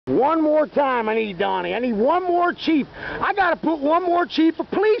One more time I need Donnie. I need one more chief. I gotta put one more chief of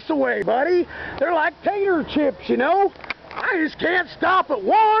police away, buddy. They're like tater chips, you know. I just can't stop at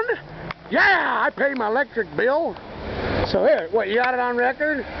one. Yeah, I pay my electric bill. So here, what, you got it on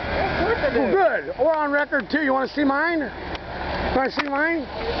record? Of course I do. Well, good. We're on record too. You want to see mine? Want to see mine?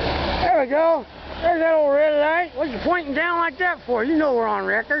 There we go. There's that old red light. What are you pointing down like that for? You know we're on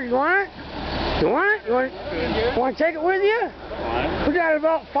record. You want it? You want it? You want to take it with you? We got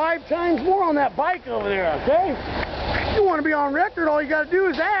about 5 times more on that bike over there, okay? You want to be on record, all you got to do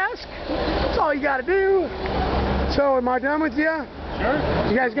is ask. That's all you got to do. So, am I done with you? Sure.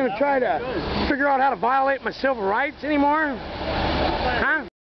 You guys going to try to figure out how to violate my civil rights anymore? Huh?